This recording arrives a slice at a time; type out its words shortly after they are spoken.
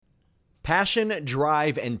Passion,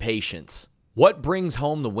 drive, and patience. What brings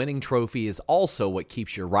home the winning trophy is also what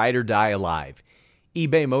keeps your ride or die alive.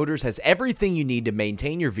 eBay Motors has everything you need to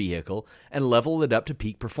maintain your vehicle and level it up to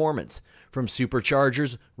peak performance. From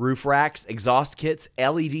superchargers, roof racks, exhaust kits,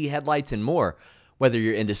 LED headlights, and more. Whether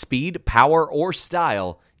you're into speed, power, or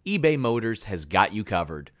style, eBay Motors has got you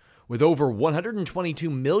covered. With over 122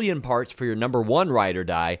 million parts for your number one ride or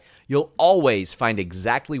die, you'll always find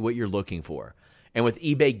exactly what you're looking for. And with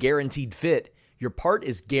eBay Guaranteed Fit, your part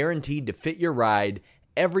is guaranteed to fit your ride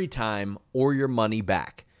every time or your money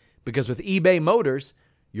back. Because with eBay Motors,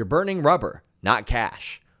 you're burning rubber, not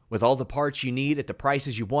cash. With all the parts you need at the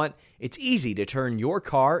prices you want, it's easy to turn your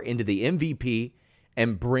car into the MVP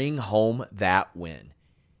and bring home that win.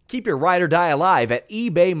 Keep your ride or die alive at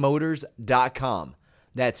ebaymotors.com.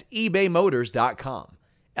 That's ebaymotors.com.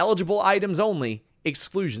 Eligible items only.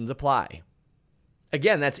 Exclusions apply.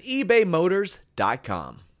 Again, that's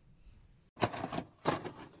ebaymotors.com.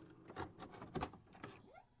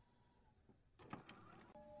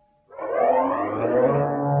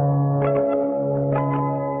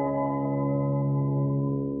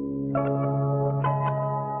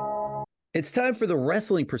 It's time for the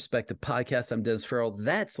Wrestling Perspective podcast. I'm Dennis Farrell.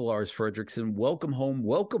 That's Lars Frederiksen. Welcome home.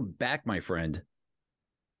 Welcome back, my friend.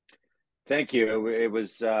 Thank you. It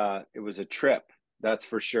was a trip, that's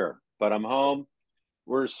for sure. But I'm home.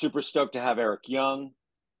 We're super stoked to have Eric Young.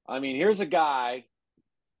 I mean, here's a guy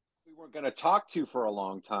we weren't going to talk to for a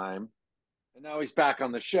long time, and now he's back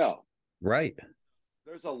on the show. Right.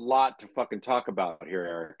 There's a lot to fucking talk about here,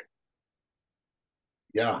 Eric.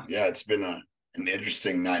 Yeah, it's been an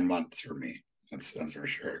interesting 9 months for me. That's for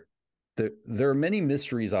sure. There are many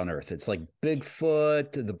mysteries on Earth. It's like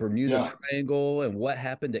Bigfoot, the Bermuda Triangle, and what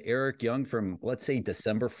happened to Eric Young from, let's say,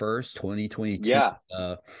 December 1st, 2022. Yeah.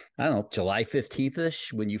 I don't know, July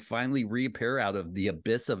 15th-ish, when you finally reappear out of the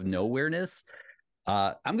abyss of nowhereness.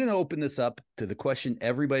 I'm going to open this up to the question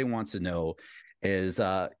everybody wants to know is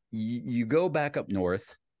you go back up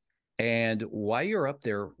north, and while you're up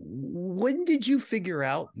there, when did you figure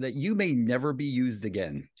out that you may never be used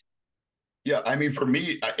again? Yeah, I mean, for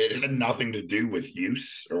me, it had nothing to do with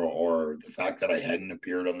use or the fact that I hadn't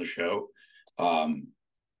appeared on the show. I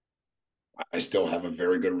still have a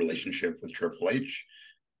very good relationship with Triple H.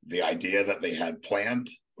 The idea that they had planned,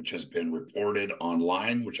 which has been reported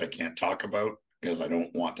online, which I can't talk about because I don't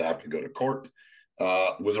want to have to go to court,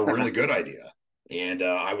 was a really good idea. And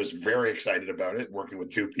I was very excited about it, working with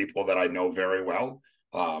two people that I know very well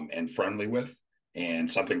and friendly with, and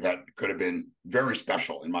something that could have been very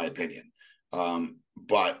special, in my opinion.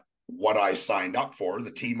 But what I signed up for,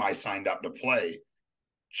 the team I signed up to play,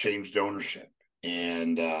 changed ownership.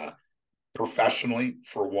 And professionally,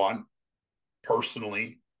 for one,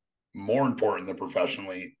 personally, more important than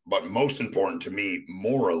professionally, but most important to me,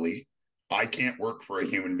 morally, I can't work for a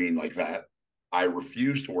human being like that. I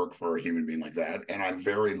refuse to work for a human being like that. And I'm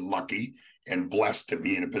very lucky and blessed to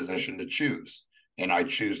be in a position to choose. And I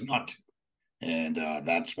choose not to. And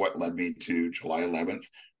that's what led me to July 11th,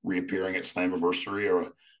 reappearing at Slammiversary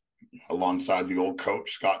alongside the old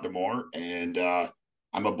coach, Scott D'Amore. And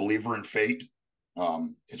I'm a believer in fate.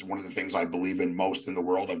 It's one of the things I believe in most in the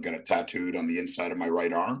world. I've got it tattooed on the inside of my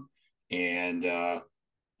right arm. And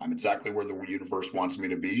I'm exactly where the universe wants me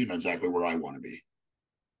to be and exactly where I want to be.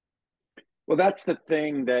 Well, that's the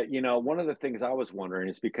thing that, one of the things I was wondering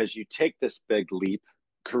is because you take this big leap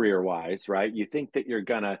career-wise, right? You think that you're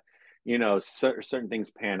going to, certain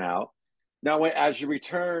things pan out. Now, as you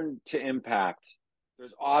return to Impact,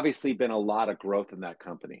 there's obviously been a lot of growth in that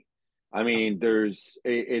company. I mean,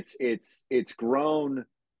 it's grown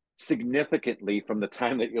significantly from the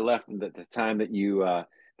time that you left and the time that you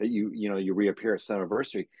reappear at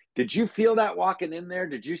Slammiversary. Did you feel that walking in there?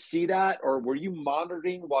 Did you see that, or were you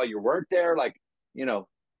monitoring while you weren't there? Like,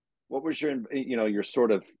 what was your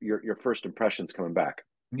sort of your first impressions coming back?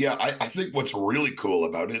 Yeah, I think what's really cool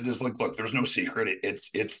about it is, like, look, there's no secret. It's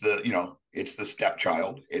the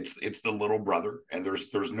stepchild. It's the little brother, and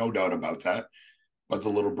there's no doubt about that. But the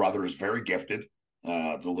little brother is very gifted.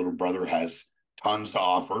 The little brother has tons to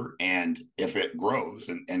offer, and if it grows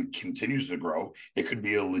and continues to grow, it could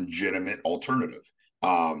be a legitimate alternative.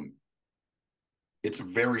 It's a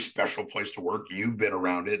very special place to work. You've been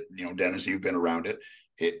around it, Dennis, you've been around it.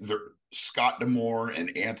 Scott D'Amore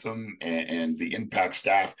and Anthem and the Impact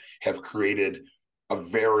staff have created a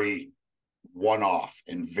very one-off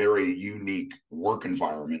and very unique work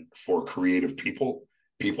environment for creative people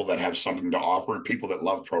that have something to offer, and people that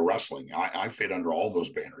love pro wrestling. I fit under all those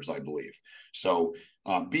banners, I believe. So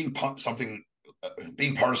being something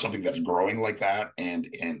being part of something that's growing like that and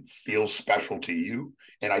feels special to you,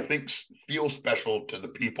 and I think feels special to the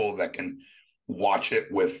people that can watch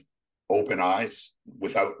it with open eyes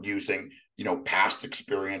without using, you know, past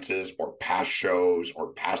experiences or past shows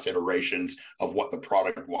or past iterations of what the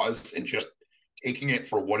product was, and just taking it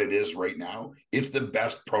for what it is right now. It's the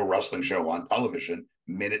best pro wrestling show on television,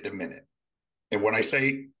 minute to minute. And when I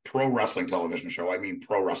say pro wrestling television show, I mean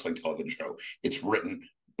pro wrestling television show. It's written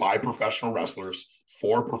by professional wrestlers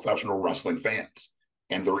for professional wrestling fans.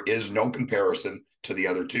 And there is no comparison to the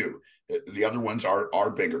other two. The other ones are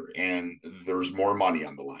bigger, and there's more money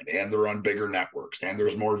on the line, and they're on bigger networks, and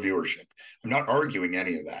there's more viewership. I'm not arguing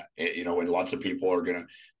any of that, you know, and lots of people are going to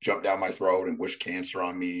jump down my throat and wish cancer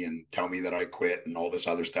on me and tell me that I quit and all this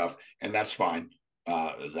other stuff. And that's fine.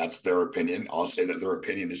 That's their opinion. I'll say that their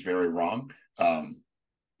opinion is very wrong.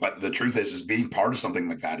 But the truth is being part of something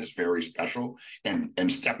like that is very special,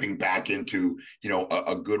 and stepping back into, you know,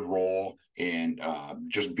 a good role and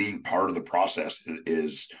just being part of the process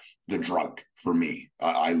is the drug for me.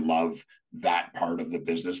 I love that part of the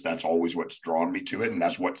business. That's always what's drawn me to it. And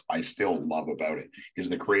that's what I still love about it, is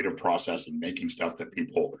the creative process and making stuff that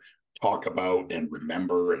people talk about and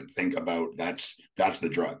remember and think about. That's the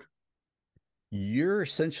drug. You're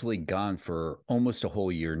essentially gone for almost a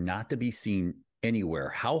whole year, not to be seen anywhere.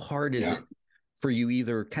 How hard is it for you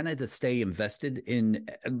either kind of to stay invested in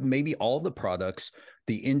maybe all the products,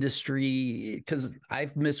 the industry? Because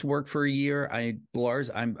I've missed work for a year. Lars,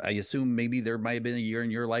 I assume maybe there might have been a year in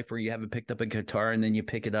your life where you haven't picked up a guitar, and then you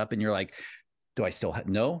pick it up and you're like, do I still have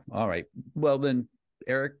no? All right. Well, then,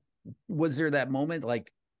 Eric, was there that moment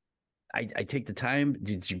like, I take the time?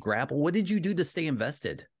 Did you grapple? What did you do to stay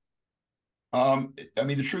invested? I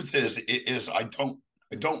mean, the truth is I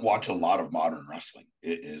don't watch a lot of modern wrestling.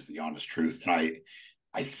 It is the honest truth. And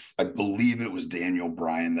I believe it was Daniel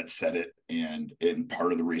Bryan that said it. And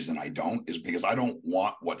part of the reason I don't is because I don't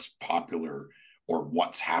want what's popular or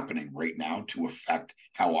what's happening right now to affect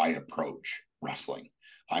how I approach wrestling.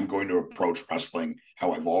 I'm going to approach wrestling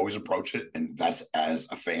how I've always approached it, and that's as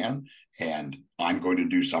a fan. And I'm going to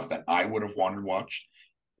do stuff that I would have wanted watched.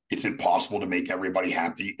 It's impossible to make everybody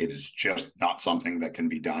happy. It is just not something that can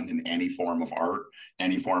be done in any form of art,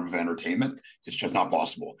 any form of entertainment. It's just not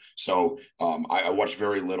possible. So I watch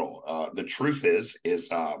very little. The truth is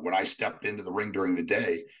when I stepped into the ring during the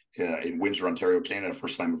day in Windsor, Ontario, Canada for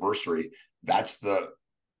Slammiversary, that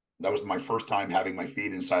was my first time having my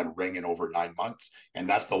feet inside a ring in over 9 months. And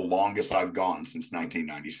that's the longest I've gone since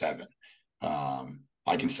 1997.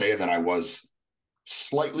 I can say that I was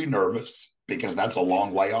slightly nervous, because that's a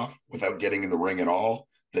long layoff without getting in the ring at all.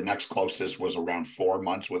 The next closest was around 4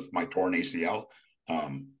 months with my torn ACL.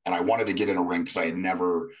 And I wanted to get in a ring because I had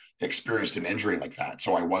never experienced an injury like that.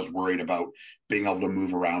 So I was worried about being able to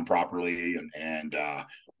move around properly and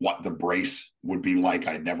what the brace would be like.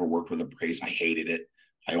 I'd never worked with a brace. I hated it.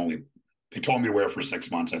 They told me to wear it for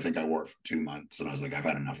 6 months. I think I wore it for 2 months. And I was like, I've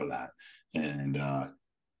had enough of that. And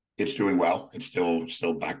it's doing well. It's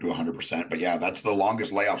still back to 100%. But yeah, that's the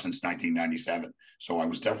longest layoff since 1997. So I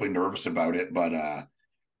was definitely nervous about it, but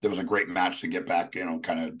there was a great match to get back, you know,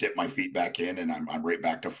 kind of dip my feet back in, and I'm right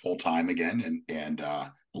back to full time again and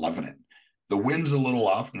loving it. The wind's a little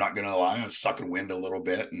off. I'm not going to lie. I was sucking wind a little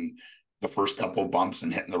bit, and the first couple of bumps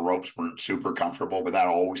and hitting the ropes weren't super comfortable, but that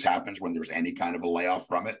always happens when there's any kind of a layoff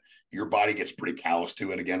from it. Your body gets pretty callous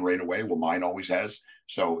to it again right away. Well, mine always has.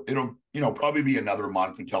 So it'll, you know, probably be another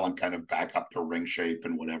month until I'm kind of back up to ring shape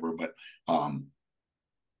and whatever. But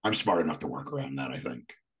I'm smart enough to work around that, I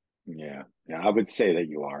think. Yeah, I would say that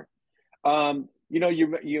you are. You know,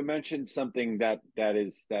 you mentioned something that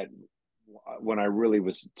when I really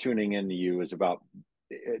was tuning into you is about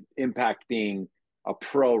Impact being a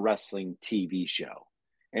pro wrestling TV show.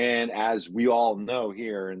 And as we all know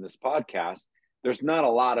here in this podcast, there's not a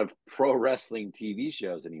lot of pro wrestling TV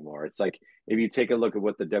shows anymore. It's like, if you take a look at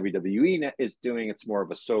what the WWE is doing, it's more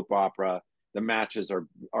of a soap opera. The matches are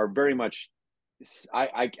very much,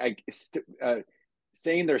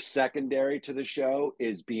 saying they're secondary to the show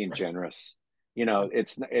is being generous. You know,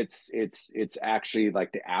 it's actually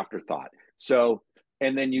like the afterthought. So,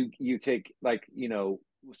 and then you take, like, you know,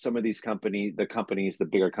 some of these the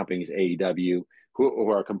bigger companies, AEW, who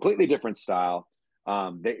are a completely different style.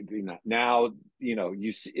 They, you know, now, you know,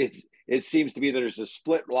 it seems to be that there's a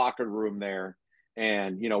split locker room there,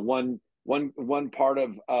 and, you know, one part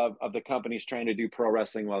of the company's trying to do pro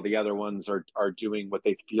wrestling while the other ones are doing what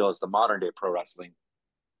they feel is the modern day pro wrestling.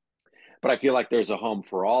 But I feel like there's a home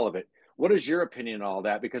for all of it. What is your opinion on all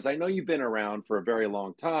that? Because I know you've been around for a very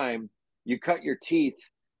long time. You cut your teeth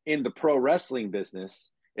in the pro wrestling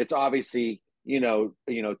business. It's obviously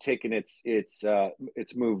taking its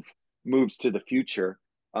moves to the future.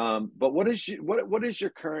 But what is your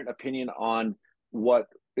current opinion on what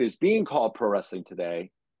is being called pro wrestling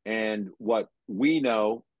today, and what we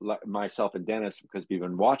know, like myself and Dennis, because we've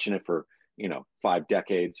been watching it for 5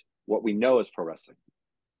 decades, what we know is pro wrestling?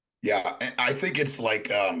 Yeah, I think it's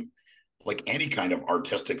like any kind of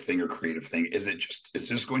artistic thing or creative thing. It's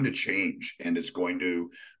just going to change, and it's going to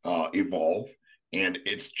evolve, and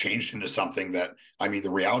it's changed into something that, I mean, the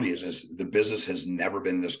reality is the business has never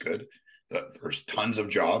been this good. There's tons of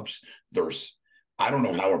jobs. I don't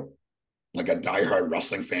know how like a diehard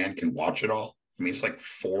wrestling fan can watch it all. I mean, it's like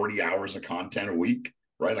 40 hours of content a week,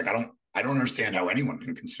 right? Like I don't understand how anyone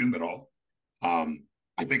can consume it all.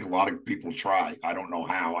 I think a lot of people try. I don't know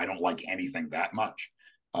how. I don't like anything that much.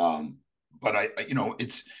 But I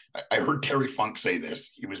heard Terry Funk say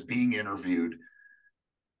this. He was being interviewed.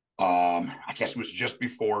 I guess it was just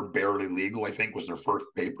before Barely Legal, I think, was their first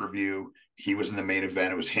pay-per-view. He was in the main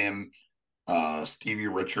event. It was him, Stevie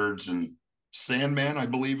Richards, and Sandman, I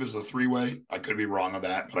believe, is a three-way. I could be wrong on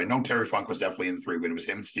that, but I know Terry Funk was definitely in the three-way. It was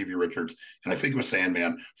him and Stevie Richards, and I think it was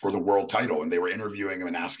Sandman for the world title. And they were interviewing him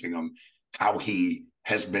and asking him how he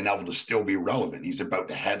has been able to still be relevant. He's about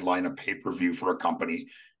to headline a pay-per-view for a company,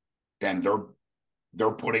 and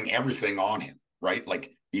they're putting everything on him, right?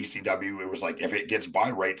 Like ECW, it was like, if it gets buy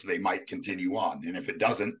rights, they might continue on, and if it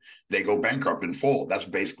doesn't, they go bankrupt in full. That's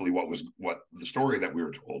basically what the story that we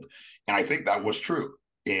were told, and I think that was true.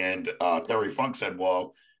 And Terry Funk said,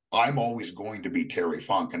 well, I'm always going to be Terry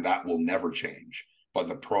Funk, and that will never change. But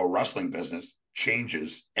the pro wrestling business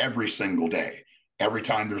changes every single day. Every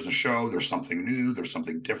time there's a show, there's something new, there's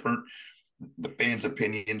something different. The fans'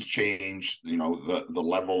 opinions change, the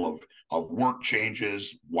level of work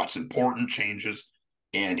changes, what's important changes.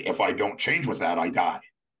 And if I don't change with that, I die.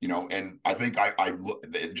 And I think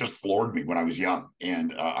it just floored me when I was young.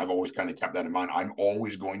 And I've always kind of kept that in mind. I'm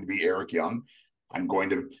always going to be Eric Young. I'm going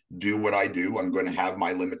to do what I do. I'm going to have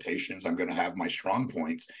my limitations. I'm going to have my strong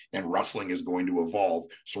points, and wrestling is going to evolve.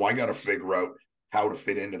 So I got to figure out how to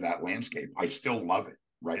fit into that landscape. I still love it,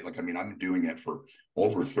 right? Like, I mean, I'm doing it for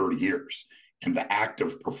over 30 years, and the act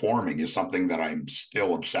of performing is something that I'm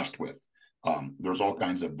still obsessed with. There's all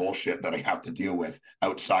kinds of bullshit that I have to deal with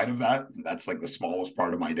outside of that. And that's like the smallest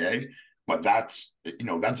part of my day, but that's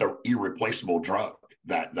an irreplaceable drug,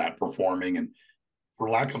 that performing, and, for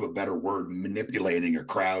lack of a better word, manipulating a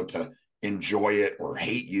crowd to enjoy it or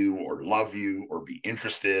hate you or love you or be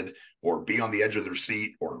interested or be on the edge of their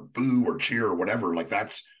seat or boo or cheer or whatever. Like,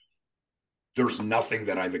 there's nothing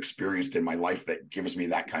that I've experienced in my life that gives me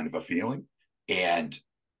that kind of a feeling. And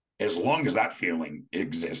as long as that feeling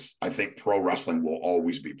exists, I think pro wrestling will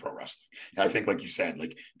always be pro wrestling. And I think, like you said,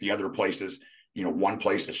 like the other places, one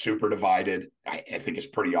place is super divided. I think it's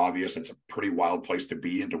pretty obvious. It's a pretty wild place to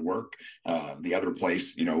be and to work. The other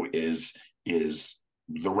place, is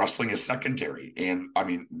the wrestling is secondary. And I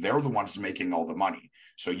mean, they're the ones making all the money.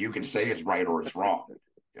 So you can say it's right or it's wrong.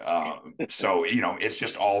 So it's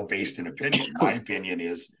just all based in opinion. My opinion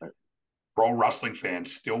is pro wrestling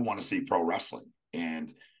fans still want to see pro wrestling,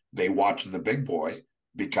 and they watch the big boy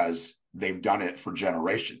because they've done it for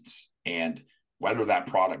generations. And whether that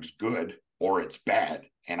product's good or it's bad,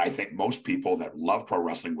 and I think most people that love pro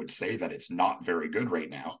wrestling would say that it's not very good right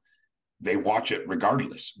now, they watch it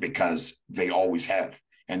regardless because they always have.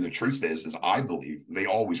 And the truth is I believe they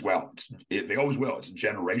always will. They always will. It's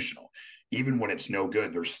generational. Even when it's no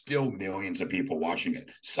good, there's still millions of people watching it,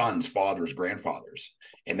 sons, fathers, grandfathers.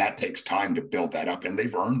 And that takes time to build that up. And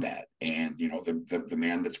they've earned that. And, the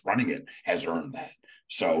man that's running it has earned that.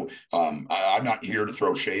 So I'm not here to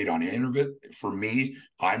throw shade on any of it. For me,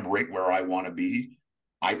 I'm right where I want to be.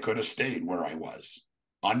 I could have stayed where I was,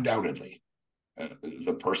 undoubtedly.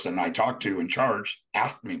 The person I talked to in charge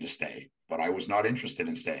asked me to stay, but I was not interested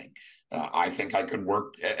in staying. I think I could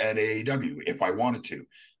work at AEW if I wanted to.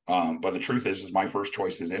 But the truth is my first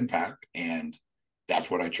choice is Impact, and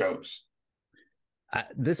that's what I chose.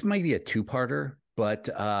 This might be a two-parter, but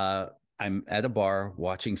I'm at a bar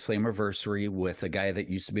watching Slammiversary with a guy that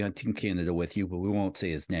used to be on Team Canada with you, but we won't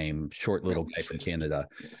say his name, short little guy from Canada.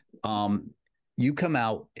 You come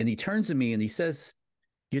out, and he turns to me and he says,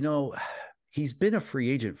 he's been a free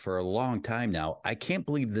agent for a long time now. I can't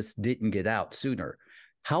believe this didn't get out sooner.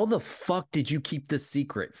 How the fuck did you keep this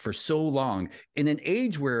secret for so long in an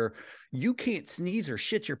age where you can't sneeze or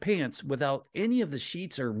shit your pants without any of the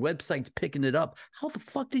sheets or websites picking it up? How the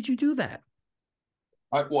fuck did you do that?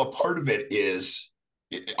 Well, part of it is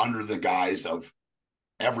under the guise of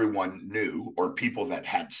everyone knew, or people that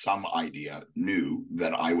had some idea knew,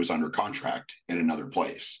 that I was under contract in another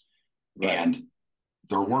place. Right. And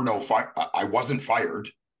there were no fire. I wasn't fired.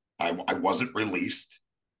 I wasn't released.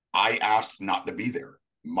 I asked not to be there.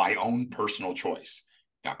 My own personal choice.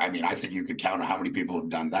 I mean, I think you could count on how many people have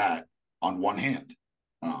done that on one hand.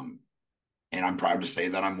 And I'm proud to say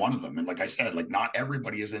that I'm one of them. And like I said, like not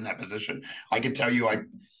everybody is in that position. I could tell you,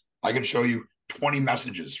 I could show you 20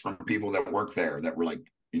 messages from people that work there that were like,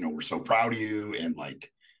 we're so proud of you. And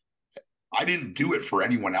like, I didn't do it for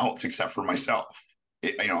anyone else except for myself.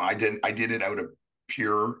 I did it out of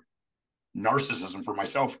pure narcissism for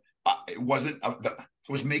myself. It wasn't, I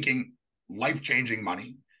was making life-changing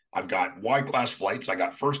money. I've got Y-class flights. I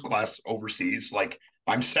got first class overseas. Like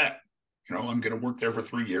I'm set. I'm going to work there for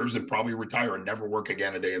 3 years and probably retire and never work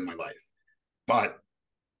again a day in my life. But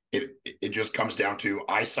it just comes down to,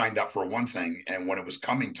 I signed up for one thing. And when it was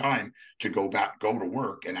coming time to go to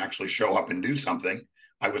work and actually show up and do something,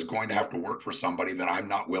 I was going to have to work for somebody that I'm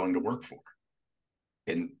not willing to work for.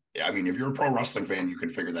 And I mean, if you're a pro wrestling fan, you can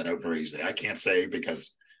figure that out very easily. I can't say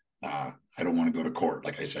because I don't want to go to court,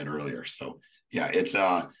 like I said earlier. So yeah, it's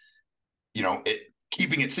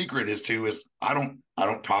keeping it secret is I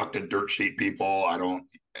don't talk to dirt sheet people. I don't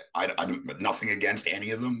nothing against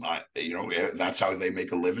any of them. That's how they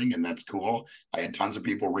make a living, and that's cool. I had tons of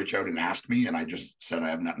people reach out and ask me, and I just said I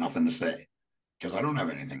have nothing to say because I don't have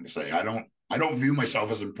anything to say. I don't view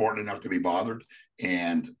myself as important enough to be bothered.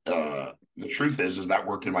 And the truth is that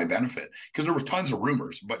worked in my benefit because there were tons of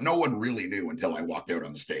rumors, but no one really knew until I walked out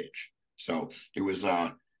on the stage. So it was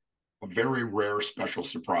a very rare, special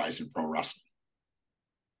surprise in pro wrestling.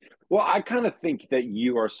 Well, I kind of think that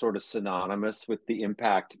you are sort of synonymous with the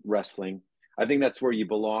Impact Wrestling. I think that's where you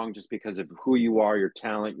belong just because of who you are, your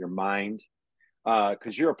talent, your mind,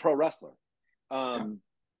 because you're a pro wrestler. But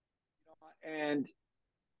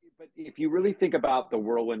if you really think about the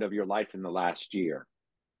whirlwind of your life in the last year,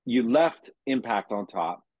 you left Impact on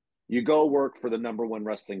top. You go work for the #1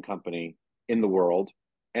 wrestling company in the world,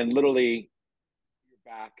 and literally you're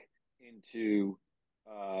back into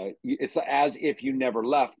it's as if you never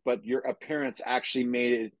left, but your appearance actually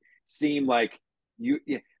made it seem like you.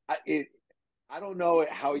 I don't know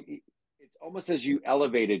how it's almost as you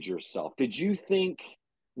elevated yourself. Did you think?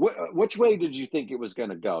 Which way did you think it was going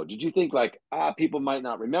to go? Did you think like people might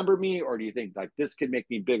not remember me, or do you think like this could make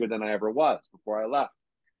me bigger than I ever was before I left?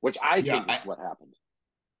 Which I think is what happened.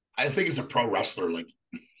 I think as a pro wrestler, like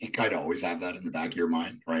you kind of always have that in the back of your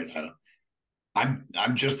mind, right?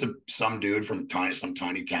 I'm just some dude from some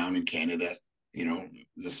tiny town in Canada,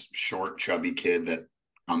 this short, chubby kid that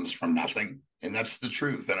comes from nothing. And that's the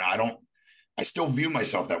truth. And I still view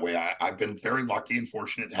myself that way. I've been very lucky and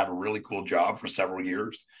fortunate to have a really cool job for several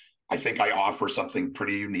years. I think I offer something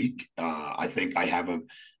pretty unique. I think I have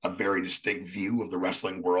a very distinct view of the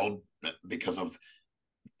wrestling world because of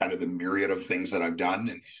kind of the myriad of things that I've done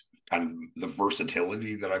and kind of the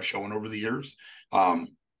versatility that I've shown over the years.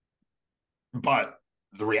 But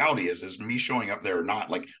the reality is me showing up there or not,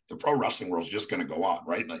 like the pro wrestling world is just going to go on,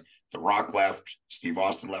 right? Like The Rock left, Steve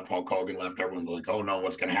Austin left, Hulk Hogan left. Everyone's like, oh no,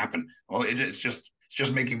 what's going to happen? Well, it's just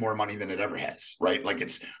making more money than it ever has, right? Like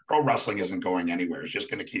pro wrestling isn't going anywhere. It's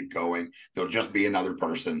just going to keep going. There'll just be another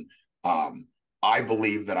person. I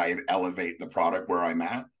believe that I elevate the product where I'm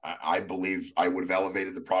at. I believe I would have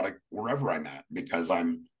elevated the product wherever I'm at because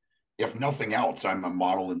if nothing else, I'm a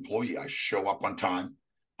model employee. I show up on time.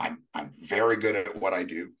 I'm very good at what I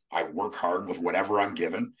do. I work hard with whatever I'm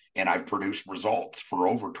given, and I've produced results for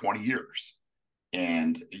over 20 years.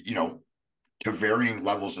 And, to varying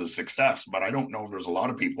levels of success. But I don't know if there's a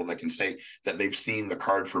lot of people that can say that they've seen the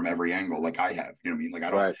card from every angle like I have. You know what I mean? Like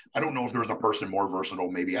I don't know if there's a person more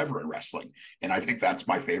versatile maybe ever in wrestling. And I think that's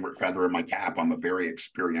my favorite feather in my cap. I'm a very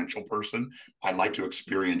experiential person. I like to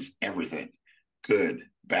experience everything, good,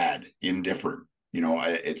 bad, indifferent.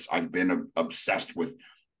 I've been obsessed with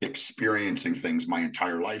experiencing things my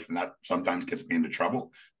entire life, and that sometimes gets me into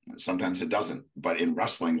trouble. Sometimes it doesn't. But in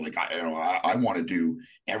wrestling, like I want to do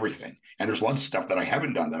everything, and there's lots of stuff that I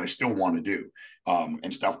haven't done that I still want to do,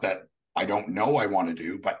 and stuff that I don't know I want to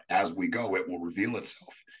do, but as we go, it will reveal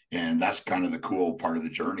itself. And that's kind of the cool part of the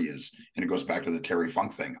journey and it goes back to the Terry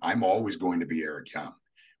Funk thing. I'm always going to be Eric Young,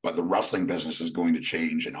 but the wrestling business is going to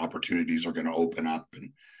change, and opportunities are going to open up,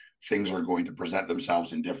 and things are going to present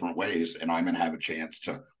themselves in different ways. And I'm going to have a chance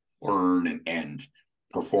to learn and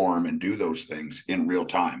perform and do those things in real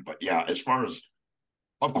time. But yeah, as far as,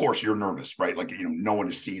 of course, you're nervous, right? Like, no one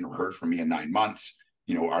has seen or heard from me in 9 months.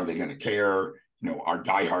 Are they going to care? Our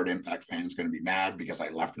diehard Impact fans going to be mad because I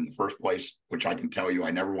left in the first place, which I can tell you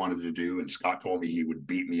I never wanted to do. And Scott told me he would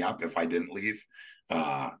beat me up if I didn't leave.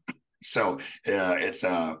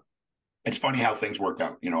 It's funny how things work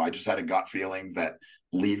out. I just had a gut feeling that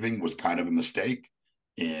leaving was kind of a mistake.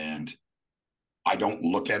 And I don't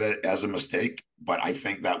look at it as a mistake, but I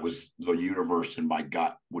think that was the universe in my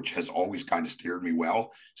gut, which has always kind of steered me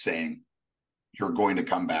well, saying you're going to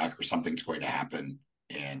come back or something's going to happen.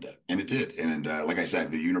 And it did. And like I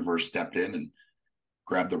said, the universe stepped in and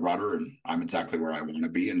grabbed the rudder, and I'm exactly where I want to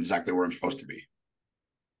be and exactly where I'm supposed to be.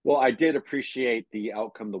 Well, I did appreciate the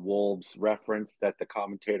outcome the Wolves reference that the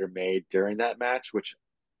commentator made during that match, which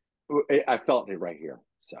I felt it right here.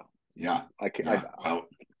 So yeah, well,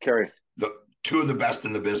 carry the two of the best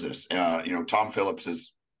in the business. Tom Phillips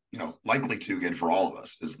is, likely too good for all of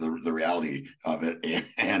us is the reality of it.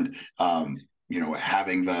 And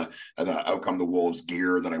having the outcome the Wolves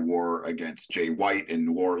gear that I wore against Jay White in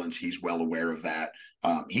New Orleans, he's well aware of that.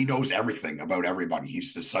 He knows everything about everybody.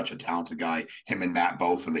 He's just such a talented guy. Him and Matt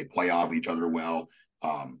both, and they play off each other well.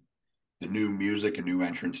 The new music and new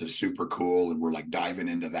entrance is super cool, and we're like diving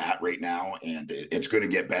into that right now, and it's going to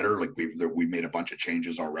get better. Like we've made a bunch of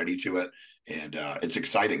changes already to it, and it's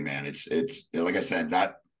exciting, man. It's like I said,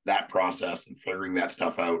 that process and figuring that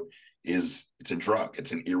stuff out it's a drug.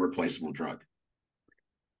 It's an irreplaceable drug.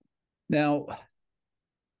 Now,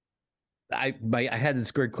 I had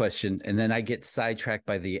this great question, and then I get sidetracked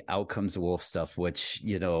by the outcomes of Wolf stuff, which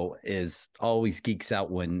is always geeks out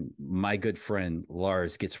when my good friend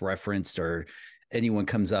Lars gets referenced or anyone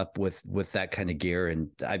comes up with that kind of gear. And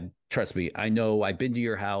trust me, I know I've been to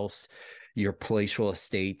your house, your palatial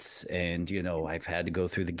estates, and I've had to go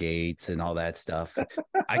through the gates and all that stuff.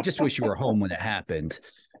 I just wish you were home when it happened.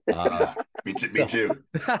 Me too.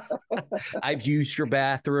 I've used your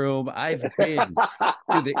bathroom. I've been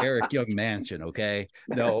to the Eric Young mansion. Okay.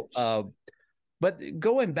 No. But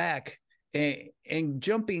going back and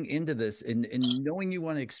jumping into this and knowing you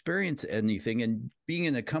want to experience anything and being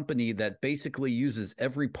in a company that basically uses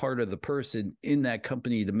every part of the person in that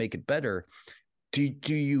company to make it better.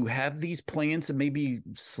 Do you have these plans to maybe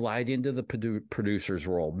slide into the producer's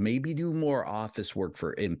role, maybe do more office work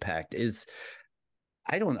for Impact?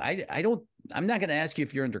 I'm not going to ask you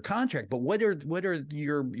if you're under contract, but what are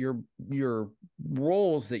your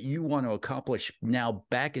roles that you want to accomplish now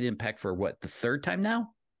back at Impact for what, the third time now?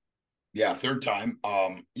 Yeah, third time.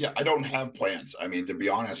 I don't have plans. I mean, to be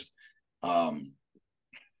honest,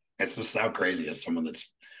 it's just sound crazy as someone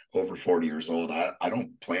that's over 40 years old. I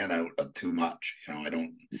don't plan out too much.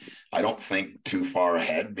 I don't think too far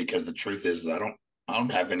ahead, because the truth is I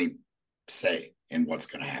don't have any say in what's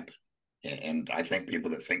going to happen. And I think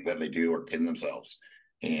people that think that they do are kidding themselves.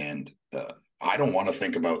 And I don't want to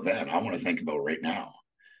think about that. I want to think about right now.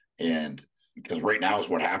 And because right now is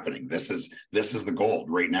what's happening. This is the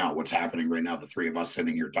gold right now. What's happening right now, the three of us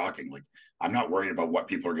sitting here talking, like, I'm not worried about what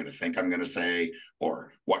people are going to think I'm going to say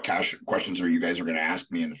or what questions are you guys are going to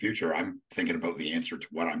ask me in the future. I'm thinking about the answer to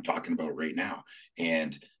what I'm talking about right now.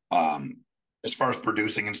 And as far as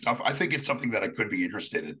producing and stuff, I think it's something that I could be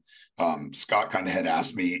interested in. Scott kind of had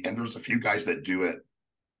asked me, and there's a few guys that do it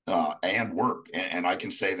and work. And I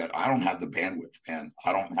can say that I don't have the bandwidth, and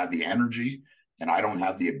I don't have the energy, and I don't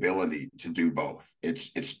have the ability to do both.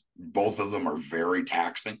 It's both of them are very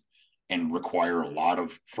taxing and require a lot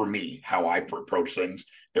of, for me, how I approach things,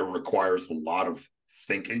 it requires a lot of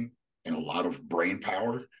thinking and a lot of brain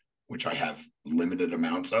power, which I have limited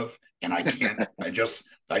amounts of, and I can't. I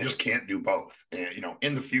just can't do both. And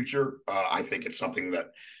in the future, I think it's something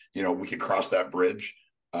that we could cross that bridge.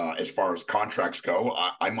 As far as contracts go,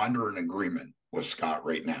 I'm under an agreement with Scott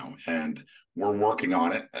right now, and we're working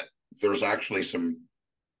on it. There's actually some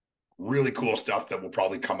really cool stuff that will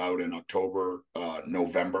probably come out in October,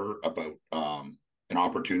 November about an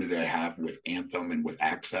opportunity I have with Anthem and with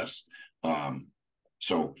Access.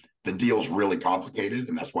 So the deal's really complicated,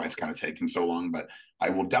 and that's why it's kind of taking so long. But I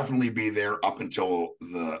will definitely be there up until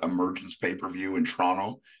the Emergence pay-per-view in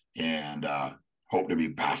Toronto, and hope to be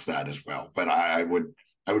past that as well. But I would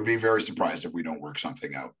be very surprised if we don't work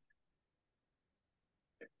something out.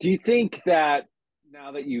 Do you think that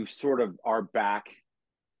now that you sort of are back,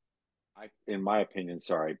 in my opinion,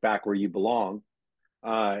 back where you belong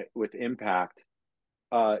with Impact,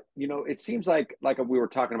 it seems like we were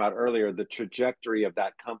talking about earlier, the trajectory of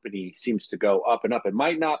that company seems to go up and up. It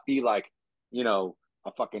might not be like,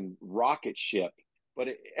 a fucking rocket ship, but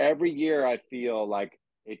every year I feel like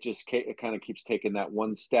it kind of keeps taking that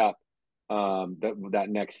one step, that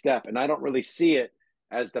next step. And I don't really see it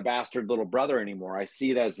as the bastard little brother anymore. I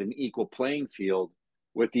see it as an equal playing field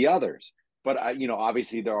with the others. But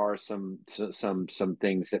obviously there are some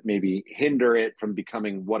things that maybe hinder it from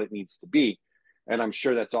becoming what it needs to be. And I'm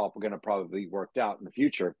sure that's all going to probably be worked out in the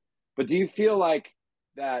future. But do you feel like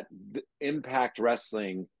that Impact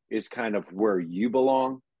Wrestling is kind of where you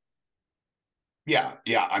belong? Yeah.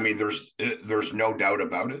 I mean, there's no doubt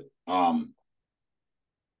about it.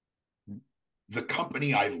 The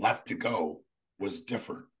company I left to go was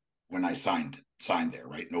different when I signed there,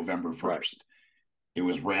 right? November Right. 1st. It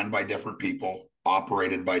was ran by different people,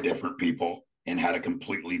 operated by different people, and had a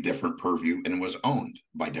completely different purview and was owned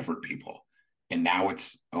by different people. And now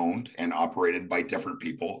it's owned and operated by different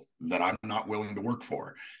people that I'm not willing to work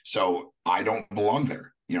for. So I don't belong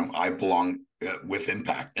there. I belong with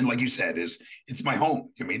Impact. And like you said, it's my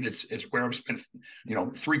home. I mean, it's where I've spent,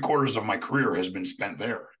 3/4 of my career has been spent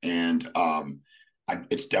there. And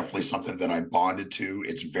it's definitely something that I bonded to.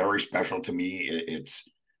 It's very special to me. It's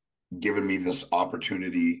given me this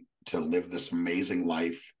opportunity to live this amazing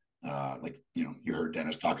life. You heard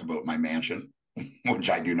Dennis talk about my mansion, which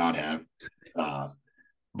I do not have.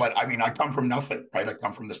 But I mean, I come from nothing, right? I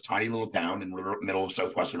come from this tiny little town in the middle of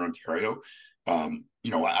southwestern Ontario.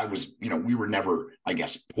 I was, we were never, I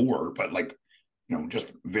guess, poor, but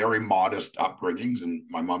just very modest upbringings. And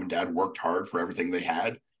my mom and dad worked hard for everything they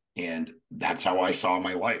had. And that's how I saw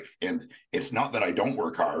my life. And it's not that I don't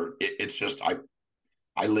work hard. It's just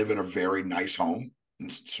I live in a very nice home.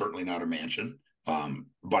 It's certainly not a mansion.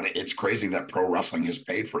 But it's crazy that pro wrestling has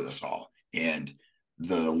paid for this all. And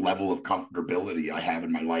the level of comfortability I have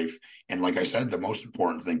in my life. And like I said, the most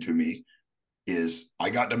important thing to me is I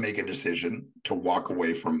got to make a decision to walk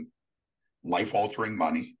away from life-altering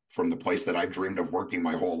money from the place that I dreamed of working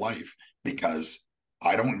my whole life, because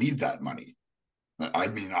I don't need that money. I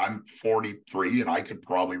mean, I'm 43 and I could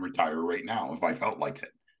probably retire right now if I felt like it,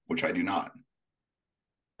 which I do not.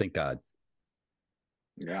 Thank God.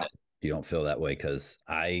 Yeah. You don't feel that way, because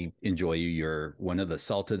I enjoy you. You're one of the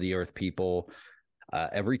salt of the earth people.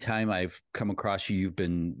 Every time I've come across you, you've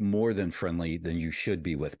been more than friendly than you should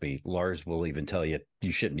be with me. Lars will even tell you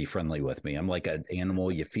shouldn't be friendly with me. I'm like an animal.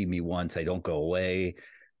 You feed me once, I don't go away.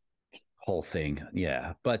 Whole thing.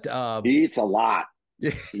 Yeah. But he eats a lot.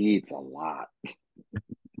 He eats a lot.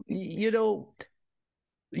 You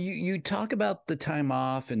talk about the time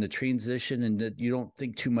off and the transition and that you don't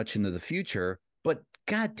think too much into the future, but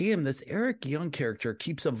goddamn, this Eric Young character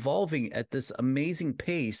keeps evolving at this amazing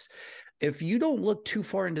pace. If you don't look too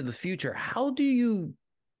far into the future, how do you,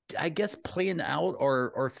 I guess, plan out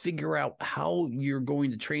or figure out how you're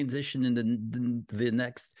going to transition into the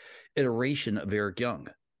next iteration of Eric Young?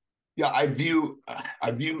 Yeah, I view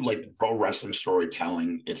like pro wrestling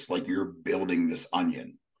storytelling. It's like you're building this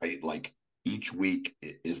onion, right? Like each week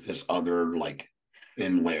is this other like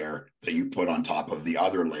thin layer that you put on top of the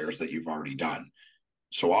other layers that you've already done.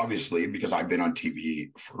 So obviously, because I've been on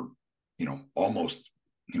TV for almost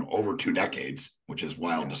over 2 decades, which is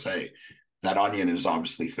wild to say, that onion is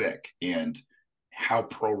obviously thick. And how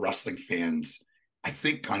pro wrestling fans, I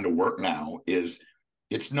think, kind of work now is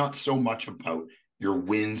it's not so much about your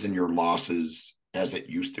wins and your losses as it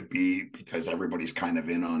used to be, because everybody's kind of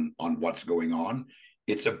in on what's going on.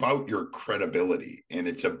 It's about your credibility, and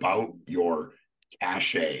it's about your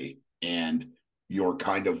cachet, and your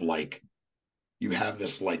kind of like, you have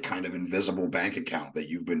this like kind of invisible bank account that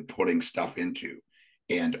you've been putting stuff into.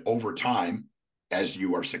 And over time, as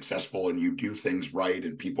you are successful and you do things right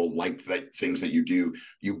and people like that things that you do,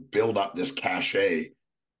 you build up this cachet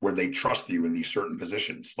where they trust you in these certain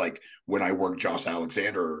positions. Like when I worked Josh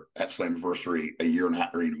Alexander at Slammiversary a year and a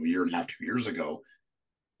half, 2 years ago,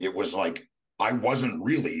 it was like I wasn't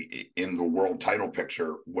really in the world title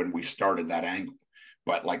picture when we started that angle,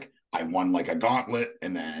 but like I won like a gauntlet,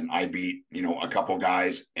 and then I beat a couple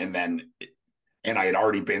guys, and I had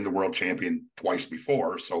already been the world champion twice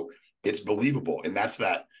before, so it's believable. And that's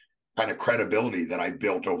that kind of credibility that I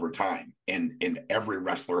built over time, and every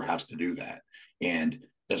wrestler has to do that. And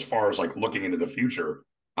as far as like looking into the future,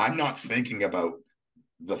 I'm not thinking about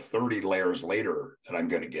the 30 layers later that I'm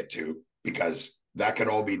going to get to, because that could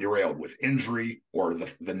all be derailed with injury, or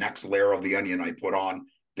the next layer of the onion I put on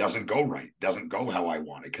doesn't go right, doesn't go how I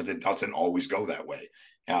want it, because it doesn't always go that way.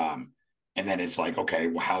 And then it's like, okay,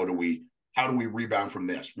 well, how do we rebound from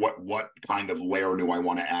this? What kind of layer do I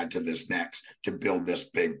want to add to this next to build this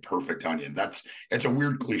big perfect onion? It's a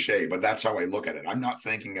weird cliche, but that's how I look at it. I'm not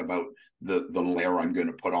thinking about the layer I'm going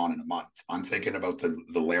to put on in a month. I'm thinking about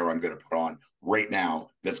the layer I'm going to put on right now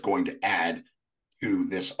that's going to add to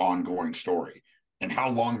this ongoing story. And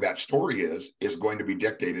how long that story is going to be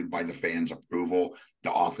dictated by the fans' approval,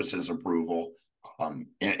 the office's approval, and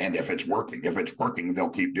if it's working, they'll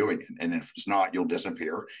keep doing it. And if it's not, you'll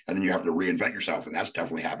disappear, and then you have to reinvent yourself. And that's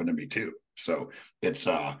definitely happened to me too. So it's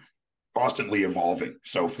constantly evolving.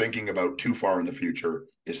 So thinking about too far in the future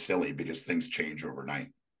is silly, because things change overnight.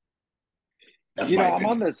 That's my opinion.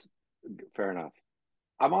 I'm on this. Fair enough.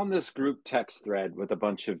 I'm on this group text thread with a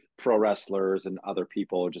bunch of pro wrestlers and other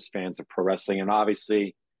people, just fans of pro wrestling. And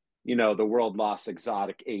obviously, the world lost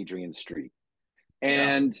exotic Adrian Street. Yeah.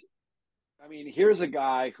 And I mean, here's a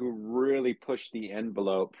guy who really pushed the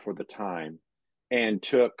envelope for the time and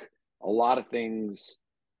took a lot of things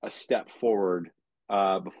a step forward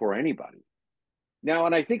before anybody. Now,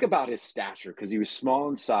 and I think about his stature because he was small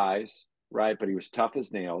in size, right? But he was tough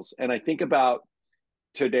as nails. And I think about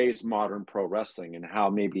today's modern pro wrestling and how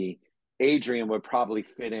maybe Adrian would probably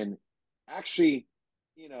fit in. Actually,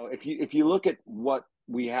 if you look at what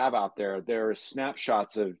we have out there, there are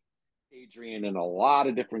snapshots of Adrian and a lot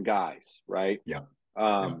of different guys, right? Yeah.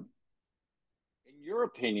 In your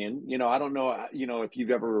opinion, I don't know, if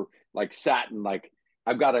you've ever like sat and like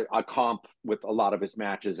I've got a comp with a lot of his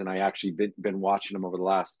matches, and I actually been watching him over the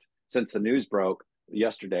last since the news broke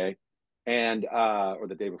yesterday, and or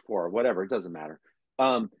the day before, or whatever, it doesn't matter.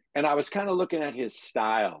 And I was kind of looking at his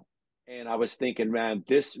style, and I was thinking, man,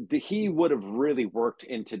 he would have really worked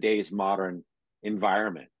in today's modern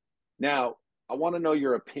environment. Now, I want to know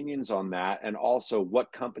your opinions on that, and also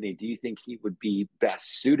what company do you think he would be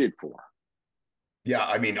best suited for? Yeah,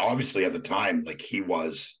 I mean, obviously at the time, like he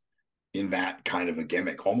was in that kind of a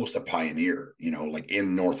gimmick, almost a pioneer, like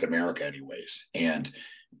in North America, anyways. And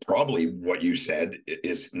probably what you said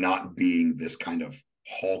is not being this kind of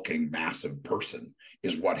hulking, massive person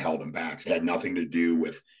is what held him back. It had nothing to do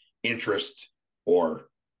with interest or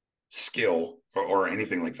skill or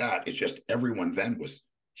anything like that. It's just everyone then was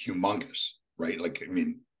humongous, right? Like, I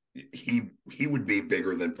mean, he would be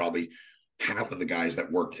bigger than probably half of the guys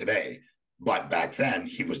that work today. But back then,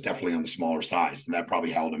 he was definitely on the smaller size, and that probably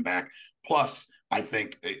held him back. Plus, I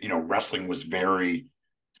think, wrestling was very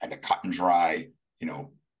kind of cut and dry,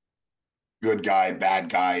 good guy, bad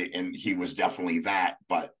guy, and he was definitely that.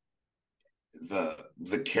 But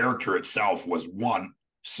the character itself was, one,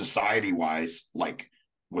 society-wise, like,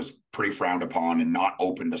 was pretty frowned upon and not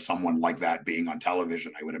open to someone like that being on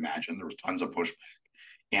television, I would imagine. There was tons of pushback.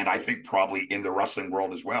 And I think probably in the wrestling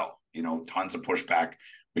world as well, tons of pushback,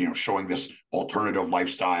 showing this alternative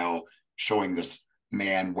lifestyle, showing this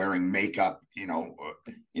man wearing makeup,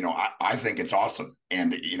 I think it's awesome.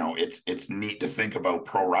 And, it's neat to think about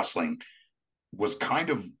pro wrestling was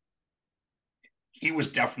he was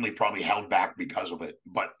definitely probably held back because of it,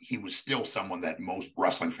 but he was still someone that most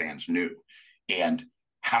wrestling fans knew. And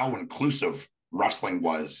how inclusive wrestling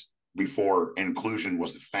was before inclusion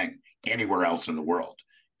was a thing anywhere else in the world.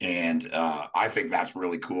 And I think that's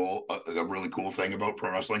really cool. A really cool thing about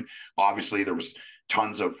pro wrestling. Obviously, there was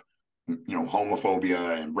tons of,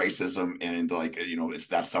 homophobia and racism, and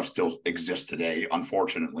that stuff still exists today,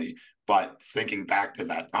 unfortunately. But thinking back to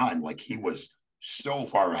that time, like he was so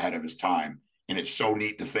far ahead of his time, and it's so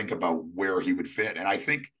neat to think about where he would fit. And I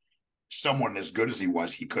think someone as good as he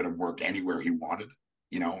was, he could have worked anywhere he wanted.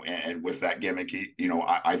 And with that gimmick,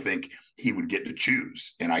 I think he would get to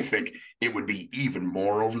choose. And I think it would be even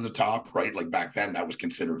more over the top, right? Like back then, that was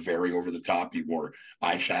considered very over the top. He wore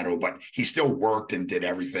eyeshadow, but he still worked and did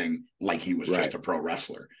everything like he was just a pro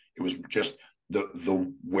wrestler. It was just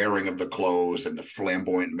the wearing of the clothes and the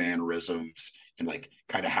flamboyant mannerisms and like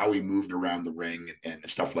kind of how he moved around the ring and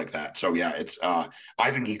stuff like that. So yeah, it's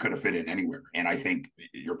I think he could have fit in anywhere. And I think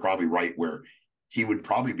you're probably right where he would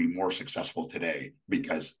probably be more successful today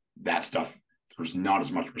because that stuff, there's not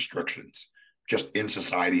as much restrictions just in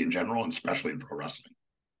society in general, and especially in pro wrestling.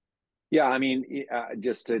 Yeah, I mean,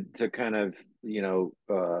 just to kind of,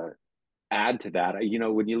 add to that,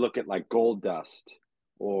 when you look at like Gold Dust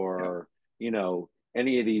or,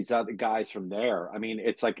 any of these other guys from there, I mean,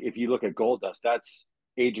 it's like if you look at Gold Dust, that's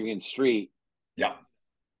Adrian Street. Yeah.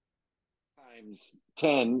 Times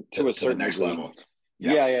 10 to a certain the next degree. level.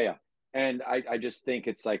 Yeah. And I just think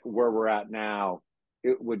it's like where we're at now,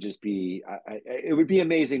 it would just be, it would be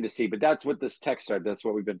amazing to see, but that's what this text started. That's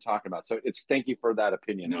what we've been talking about. So thank you for that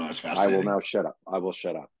opinion. No, that's fascinating. I will now shut up. I will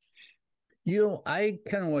shut up. I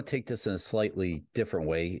kind of want to take this in a slightly different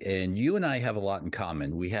way. And you and I have a lot in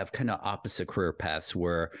common. We have kind of opposite career paths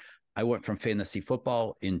where I went from fantasy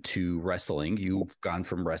football into wrestling. You've gone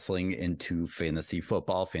from wrestling into fantasy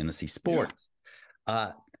football, fantasy sports.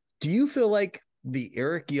 Yeah. Do you feel like the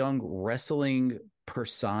Eric Young wrestling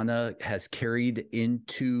persona has carried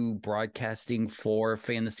into broadcasting for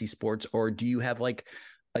fantasy sports, or do you have like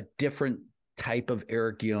a different type of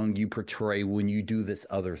Eric Young you portray when you do this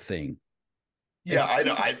other thing? Yeah,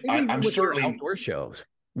 I'm certainly outdoor shows.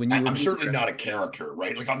 I'm certainly not a character,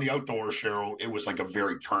 right? Like on the outdoor show, it was like a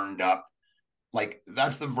very turned up, like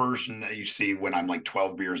that's the version that you see when I'm like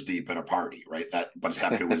 12 beers deep at a party, right? But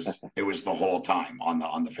except it was the whole time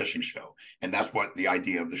on the fishing show. And that's what the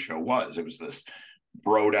idea of the show was. It was this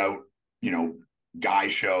broed out, guy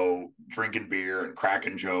show, drinking beer and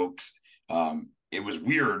cracking jokes. It was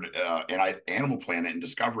weird, and Animal Planet and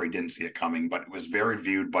Discovery didn't see it coming, but it was very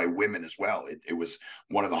viewed by women as well. It was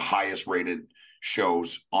one of the highest rated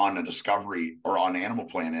shows on a Discovery or on Animal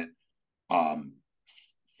Planet,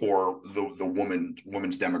 for the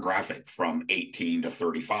woman's demographic from 18 to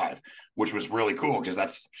 35, which was really cool because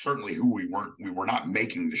that's certainly who we weren't. We were not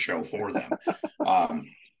making the show for them.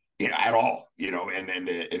 At all, and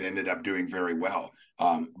it ended up doing very well.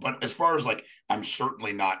 But as far as I'm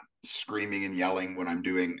certainly not screaming and yelling when I'm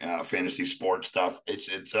doing fantasy sports stuff.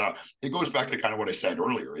 It goes back to kind of what I said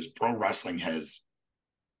earlier, is pro wrestling has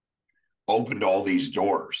opened all these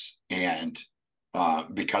doors, and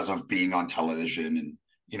because of being on television and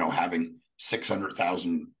having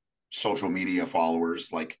 600,000 social media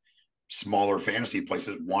followers, like smaller fantasy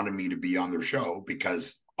places wanted me to be on their show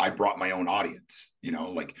because I brought my own audience,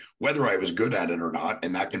 whether I was good at it or not,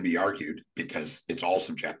 and that can be argued because it's all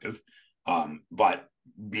subjective. But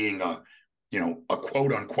being a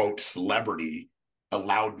quote unquote celebrity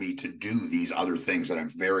allowed me to do these other things that I'm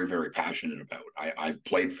very, very passionate about. I've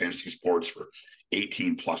played fantasy sports for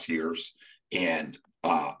 18 plus years, and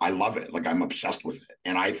I love it. I'm obsessed with it.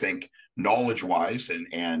 And I think knowledge wise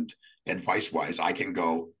and advice wise, I can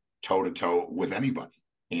go toe to toe with anybody.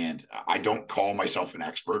 And I don't call myself an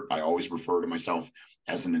expert. I always refer to myself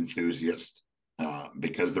as an enthusiast,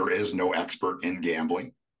 because there is no expert in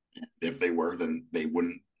gambling. If they were, then they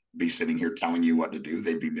wouldn't be sitting here telling you what to do.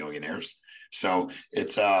 They'd be millionaires. So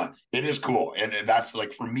it is cool. And that's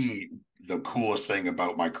for me, the coolest thing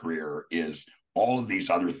about my career is all of these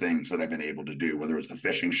other things that I've been able to do, whether it's the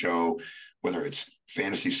fishing show, whether it's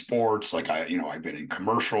fantasy sports, I've been in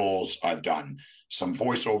commercials, I've done some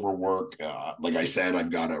voiceover work. Like I said, I've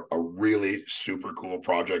got a really super cool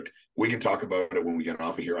project. We can talk about it when we get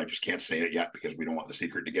off of here. I just can't say it yet because we don't want the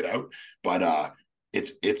secret to get out. But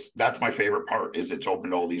that's my favorite part, is it's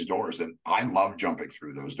opened all these doors, and I love jumping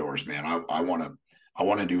through those doors, man. I want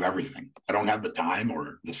to do everything. I don't have the time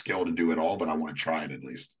or the skill to do it all, but I want to try it at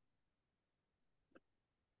least.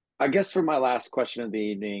 I guess for my last question of the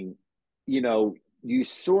evening, you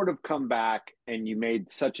sort of come back and you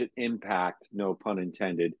made such an impact, no pun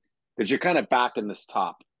intended, that you're kind of back in this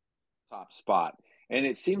top spot. And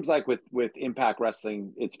it seems like with Impact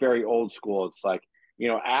Wrestling, it's very old school. It's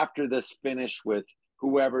after this finish with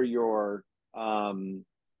whoever you're feuding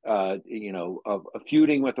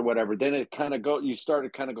with or whatever, then it kind of you start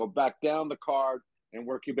to kind of go back down the card and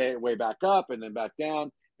work your way back up and then back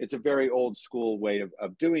down. It's a very old school way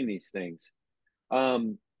of doing these things.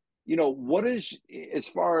 What is, as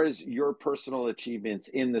far as your personal achievements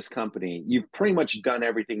in this company, you've pretty much done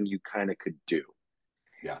everything you kind of could do.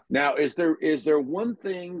 Yeah. Now, is there one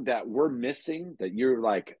thing that we're missing that you're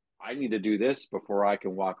like, I need to do this before I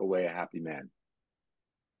can walk away a happy man?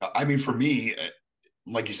 I mean, for me,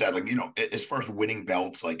 like you said, as far as winning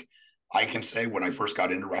belts, I can say when I first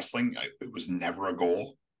got into wrestling, it was never a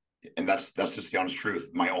goal. And that's just the honest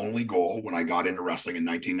truth. My only goal when I got into wrestling in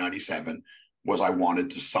 1997 was I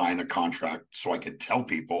wanted to sign a contract so I could tell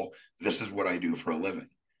people this is what I do for a living.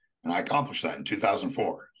 And I accomplished that in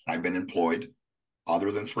 2004. I've been employed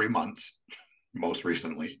other than 3 months. Most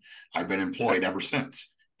recently, I've been employed ever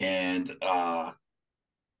since. And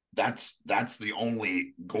that's the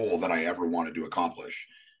only goal that I ever wanted to accomplish.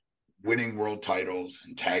 Winning world titles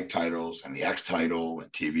and tag titles and the X title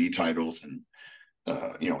and TV titles and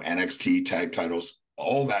NXT tag titles,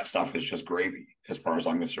 all that stuff is just gravy as far as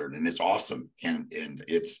I'm concerned. And it's awesome. And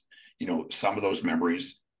it's, some of those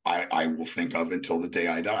memories I will think of until the day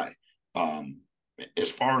I die.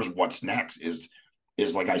 As far as what's next is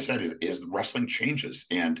like I said, is wrestling changes.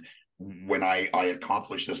 And when I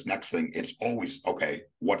accomplish this next thing, it's always, okay,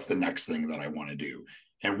 what's the next thing that I want to do?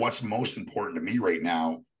 And what's most important to me right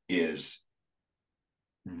now is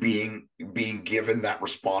being given that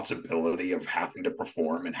responsibility of having to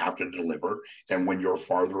perform and have to deliver. And when you're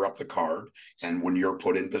farther up the card and when you're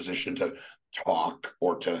put in position to talk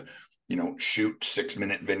or to, shoot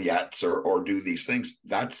 6-minute vignettes or do these things,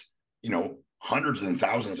 that's, hundreds and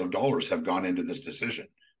thousands of dollars have gone into this decision.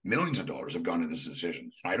 Millions of dollars have gone into this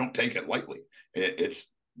decision. And I don't take it lightly. It's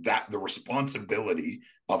that the responsibility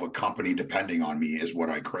of a company depending on me is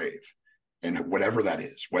what I crave. And whatever that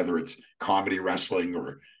is, whether it's comedy wrestling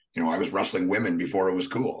or, I was wrestling women before it was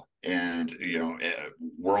cool, and,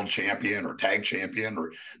 world champion or tag champion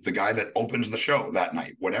or the guy that opens the show that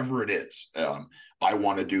night, whatever it is, I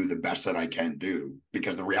want to do the best that I can do,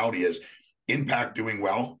 because the reality is Impact doing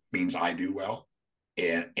well means I do well.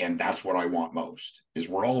 And that's what I want most, is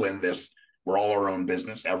we're all in this we're all our own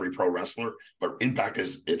business, every pro wrestler, but Impact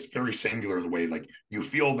it's very singular in the way, like, you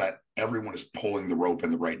feel that everyone is pulling the rope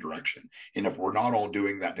in the right direction. And if we're not all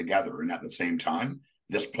doing that together and at the same time,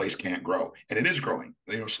 this place can't grow. And it is growing.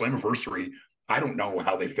 You know, Slammiversary, I don't know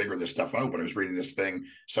how they figure this stuff out, but I was reading this thing.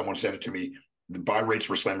 Someone sent it to me. The buy rates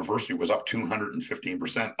for Slammiversary was up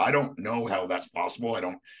 215%. I don't know how that's possible.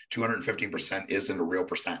 215% isn't a real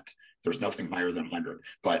percent. There's nothing higher than 100,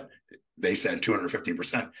 but they said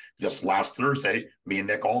 215%. This last Thursday, me and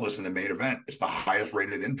Nick Aldis in the main event, it's the highest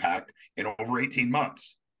rated Impact in over 18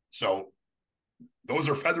 months. So those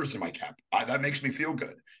are feathers in my cap. That makes me feel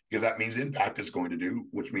good, because that means Impact is going to do,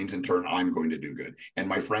 which means in turn, I'm going to do good, and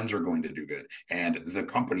my friends are going to do good, and the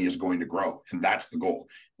company is going to grow. And that's the goal.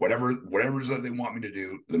 Whatever it is that they want me to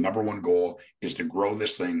do, the number one goal is to grow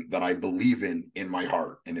this thing that I believe in my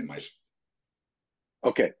heart and in my soul.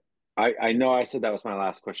 Okay. I know I said that was my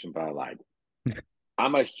last question, but I lied.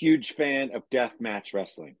 I'm a huge fan of death match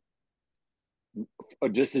wrestling.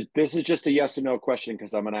 This is just a yes or no question,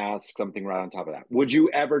 because I'm going to ask something right on top of that. Would you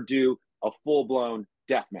ever do a full-blown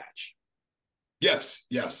death match? Yes.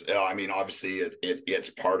 I mean, obviously, it's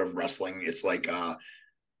part of wrestling. It's like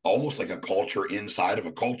almost like a culture inside of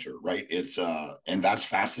a culture, right? It's and that's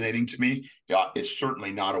fascinating to me. It's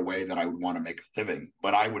certainly not a way that I would want to make a living,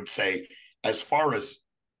 but I would say, as far as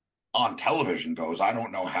on television goes, I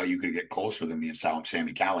don't know how you could get closer than me and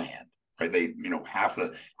Sami Callihan. Right? They, half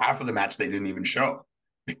of the match they didn't even show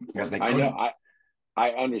because they couldn't. I know,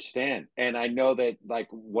 I understand, and I know that, like,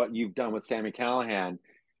 what you've done with Sami Callihan.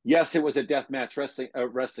 Yes, it was a death match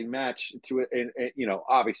wrestling match to it,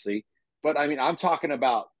 obviously, but I mean, I'm talking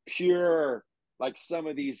about pure, like, some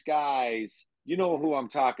of these guys. You know who I'm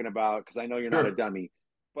talking about, because I know you're not a dummy.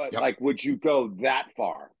 But Like, would you go that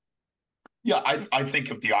far? Yeah, I think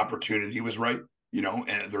if the opportunity was right,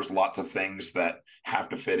 and there's lots of things that have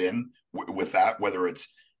to fit in with that, whether it's,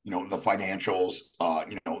 the financials,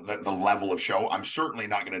 the level of show. I'm certainly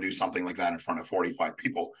not going to do something like that in front of 45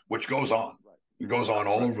 people, which goes on. It goes on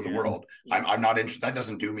all over the world. I'm not interested. That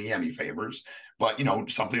doesn't do me any favors. But,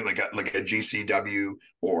 something like a GCW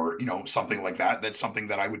or, something like that, that's something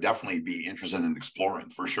that I would definitely be interested in exploring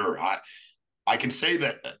for sure. I can say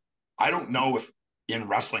that I don't know if in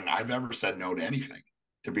wrestling I've ever said no to anything,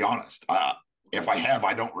 to be honest. If I have,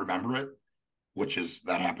 I don't remember it,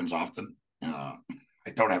 that happens often. I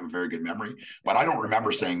don't have a very good memory, but I don't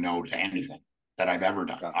remember saying no to anything that I've ever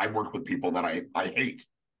done. I've worked with people that I hate,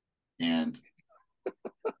 and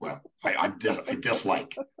well, I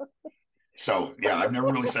dislike. So yeah, I've never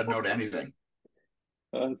really said no to anything.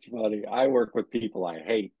 That's funny. I work with people I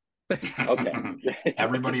hate. Okay.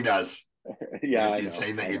 Everybody does. Yeah. And if you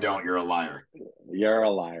say that you don't, you're a liar. You're a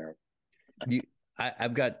liar.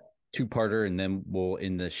 I've got two-parter, and then we'll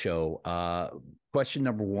end the show. Question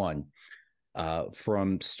number one,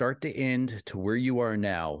 from start to end to where you are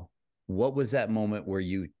now, what was that moment where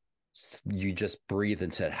you just breathed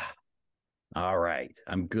and said, all right,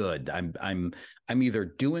 I'm good. I'm either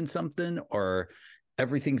doing something or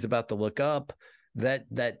everything's about to look up.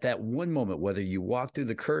 That one moment, whether you walked through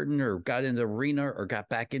the curtain or got into the arena or got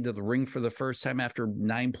back into the ring for the first time after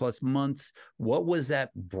 9+ months, what was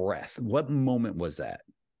that breath? What moment was that?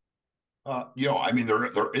 I mean,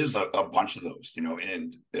 there is a bunch of those,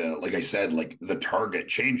 and like I said, like, the target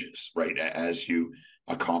changes, right? As you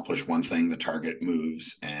accomplish one thing, the target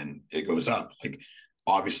moves and it goes up. Like,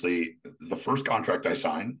 obviously, the first contract I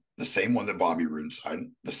signed, the same one that Bobby Roode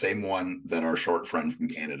signed, the same one that our short friend from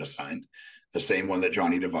Canada signed, the same one that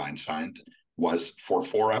Johnny Devine signed, was for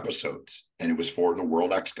 4 episodes, and it was for the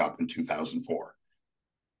World X Cup in 2004.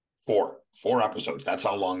 Four episodes. That's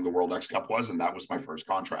how long the World X Cup was, and that was my first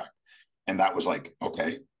contract. And that was like,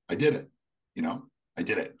 okay, I did it. I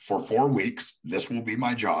did it for 4 weeks. This will be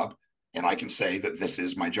my job. And I can say that this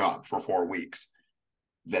is my job for 4 weeks.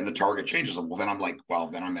 Then the target changes. Well, then I'm like, well,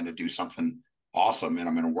 then I'm going to do something awesome, and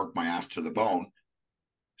I'm going to work my ass to the bone.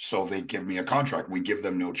 So they give me a contract. We give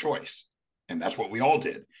them no choice. And that's what we all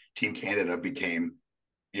did. Team Canada became,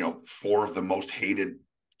 4 of the most hated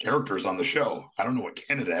characters on the show. I don't know what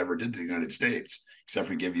Canada ever did to the United States, except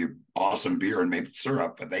for give you awesome beer and maple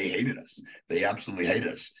syrup, but they hated us. They absolutely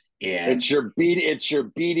hated us. And it's your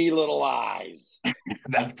beady little eyes.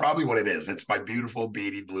 That's probably what it is. It's my beautiful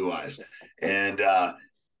beady blue eyes. And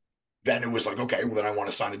then it was like, okay, well, then I want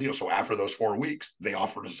to sign a deal. So after those 4 weeks, they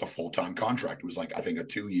offered us a full-time contract. It was like, I think, a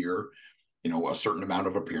 2-year, a certain amount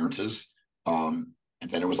of appearances. And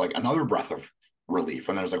then it was like another breath of relief.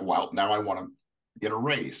 And then I was like, well, now I want to get a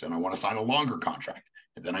raise and I want to sign a longer contract.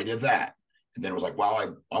 And then I did that. And then it was like,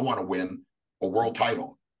 well, I want to win a world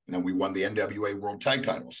title. And then we won the NWA World Tag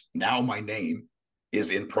Titles. Now my name is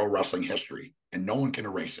in pro wrestling history, and no one can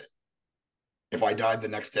erase it. If I died the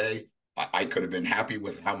next day, I could have been happy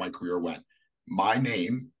with how my career went. My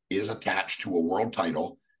name is attached to a world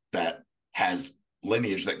title that has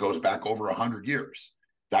lineage that goes back over 100 years.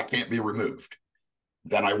 That can't be removed.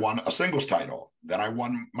 Then I won a singles title. Then I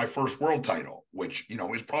won my first world title, which,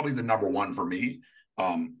 is probably the number one for me.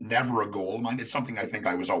 Never a goal of mine. It's something I think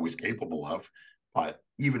I was always capable of. But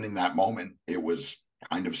even in that moment, it was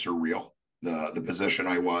kind of surreal, the position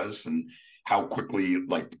I was and how quickly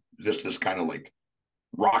like this kind of like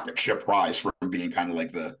rocket ship rise from being kind of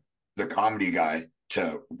like the comedy guy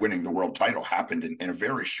to winning the world title happened in a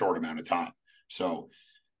very short amount of time. So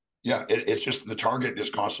yeah, it's just the target is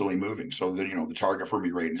constantly moving. So that, the target for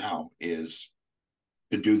me right now is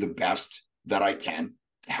to do the best that I can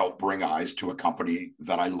to help bring eyes to a company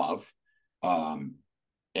that I love,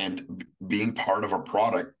 and being part of a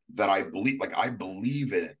product that I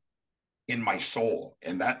believe in my soul,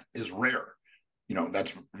 and that is rare.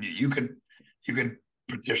 That's you could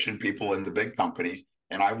petition people in the big company,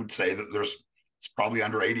 and I would say that it's probably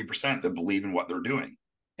under 80% that believe in what they're doing.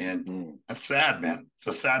 And that's sad, man. It's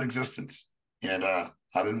a sad existence. And I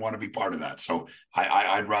didn't want to be part of that. So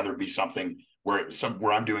I'd rather be something where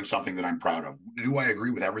I'm doing something that I'm proud of. Do I agree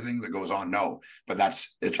with everything that goes on? No, but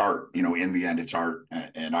it's art. In the end, it's art.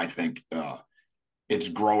 And I think it's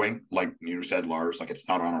growing, like you said, Lars, like it's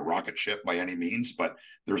not on a rocket ship by any means, but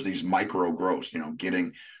there's these micro growths,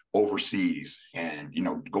 getting overseas and,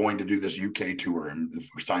 going to do this UK tour and the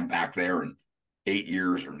first time back there and 8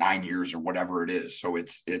 years or 9 years or whatever it is. So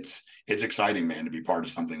it's exciting, man, to be part of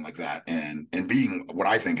something like that and being what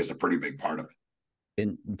I think is a pretty big part of it.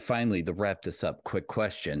 And finally, to wrap this up, quick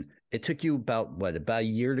question. It took you about a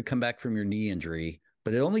year to come back from your knee injury,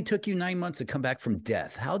 but it only took you 9 months to come back from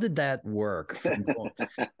death. How did that work?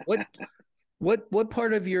 What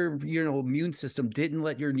part of your immune system didn't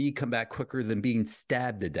let your knee come back quicker than being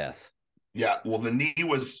stabbed to death? Yeah, well, the knee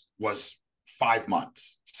was 5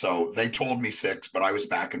 months. So they told me 6, but I was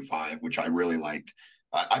back in 5, which I really liked.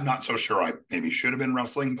 I'm not so sure I maybe should have been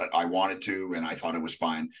wrestling, but I wanted to, and I thought it was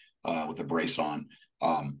fine with the brace on.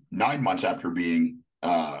 9 months after being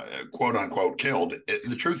quote unquote killed,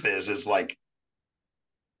 the truth is like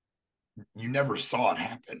you never saw it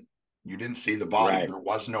happen. You didn't see the body. Right. There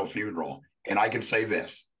was no funeral. And I can say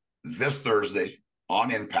this Thursday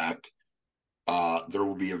on Impact, there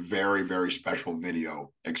will be a very, very special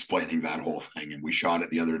video explaining that whole thing. And we shot it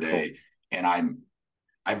the other day, and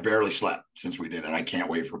I've barely slept since we did it. I can't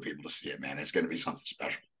wait for people to see it, man. It's going to be something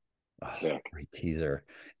special. Oh, great teaser.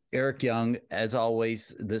 Eric Young, as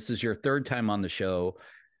always, this is your 3rd time on the show.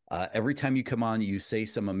 Every time you come on, you say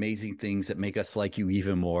some amazing things that make us like you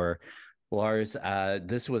even more. Lars,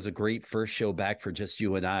 this was a great first show back for just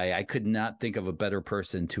you and I. I could not think of a better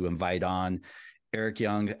person to invite on. Eric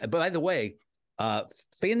Young. But by the way,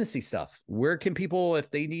 fantasy stuff. Where can people, if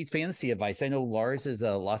they need fantasy advice? I know Lars is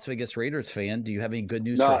a Las Vegas Raiders fan. Do you have any good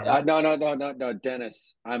news for him? No,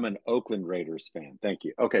 Dennis. I'm an Oakland Raiders fan. Thank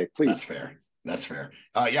you. Okay, please. That's fair.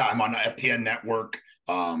 Yeah, I'm on the FTN network.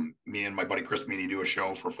 Me and my buddy Chris Meany do a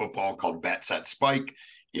show for football called Bet Set Spike.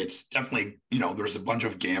 It's definitely, there's a bunch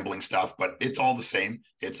of gambling stuff, but it's all the same.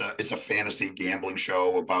 It's a fantasy gambling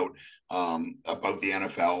show about the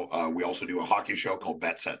NFL. We also do a hockey show called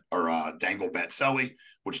Bet Set or Dangle Bet Selly,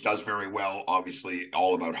 which does very well. Obviously,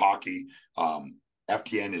 all about hockey.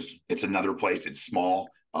 FTN it's another place. It's small,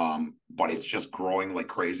 but it's just growing like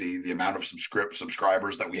crazy. The amount of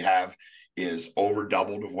subscribers that we have is over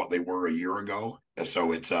doubled of what they were a year ago.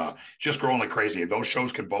 So it's just growing like crazy. Those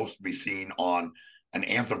shows can both be seen on an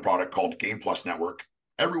Anthem product called Game Plus Network.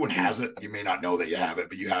 Everyone has it. You may not know that you have it,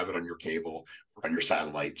 but you have it on your cable or on your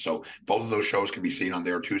satellite. So both of those shows can be seen on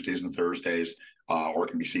there Tuesdays and Thursdays, or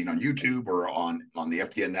can be seen on YouTube or on the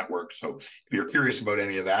FTN network. So if you're curious about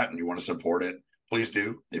any of that and you want to support it, please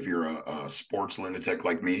do. If you're a sports lunatic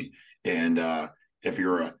like me, and if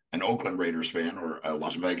you're an Oakland Raiders fan or a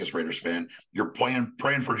Las Vegas Raiders fan, you're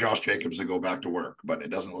praying for Josh Jacobs to go back to work, but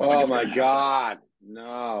it doesn't look like it's going to happen. Oh my God.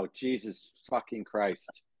 No, Jesus fucking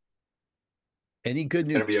Christ. Any good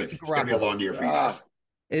news? It's going to be a long year for you guys.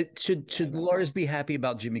 It should Lars be happy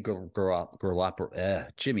about Jimmy Garoppolo?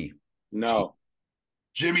 Jimmy. No.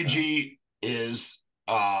 Jimmy G is,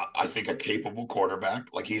 I think, a capable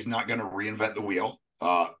quarterback. Like, he's not going to reinvent the wheel,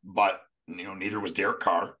 but neither was Derek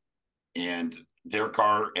Carr. And Derek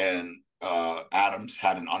Carr and Adams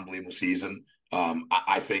had an unbelievable season.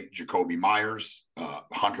 I think Jacoby Myers,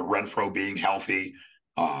 Hunter Renfrow being healthy.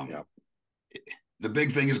 The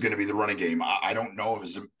big thing is going to be the running game. I don't know if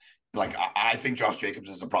it's I think Josh Jacobs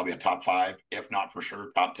is probably a top 5, if not for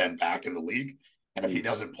sure, top 10 back in the league. And if he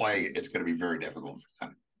doesn't play, it's going to be very difficult for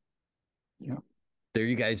them. Yeah. There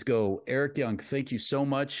you guys go. Eric Young, thank you so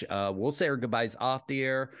much. We'll say our goodbyes off the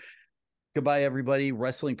air. Goodbye, everybody.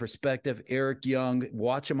 Wrestling Perspective, Eric Young.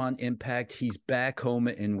 Watch him on Impact. He's back home,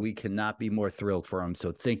 and we cannot be more thrilled for him.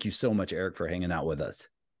 So thank you so much, Eric, for hanging out with us.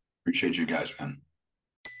 Appreciate you guys, man.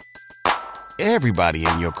 Everybody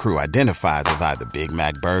in your crew identifies as either Big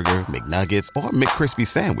Mac Burger, McNuggets, or McCrispy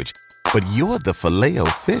Sandwich. But you're the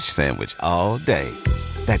Filet-O-Fish Sandwich all day.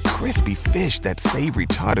 That crispy fish, that savory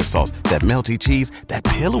tartar sauce, that melty cheese, that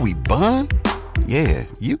pillowy bun. Yeah,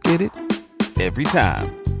 you get it. Every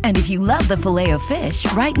time. And if you love the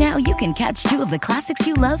Filet-O-Fish, right now you can catch 2 of the classics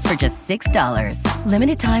you love for just $6.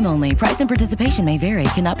 Limited time only. Price and participation may vary.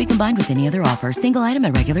 Cannot be combined with any other offer. Single item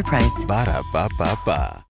at regular price. Ba-da-ba-ba-ba.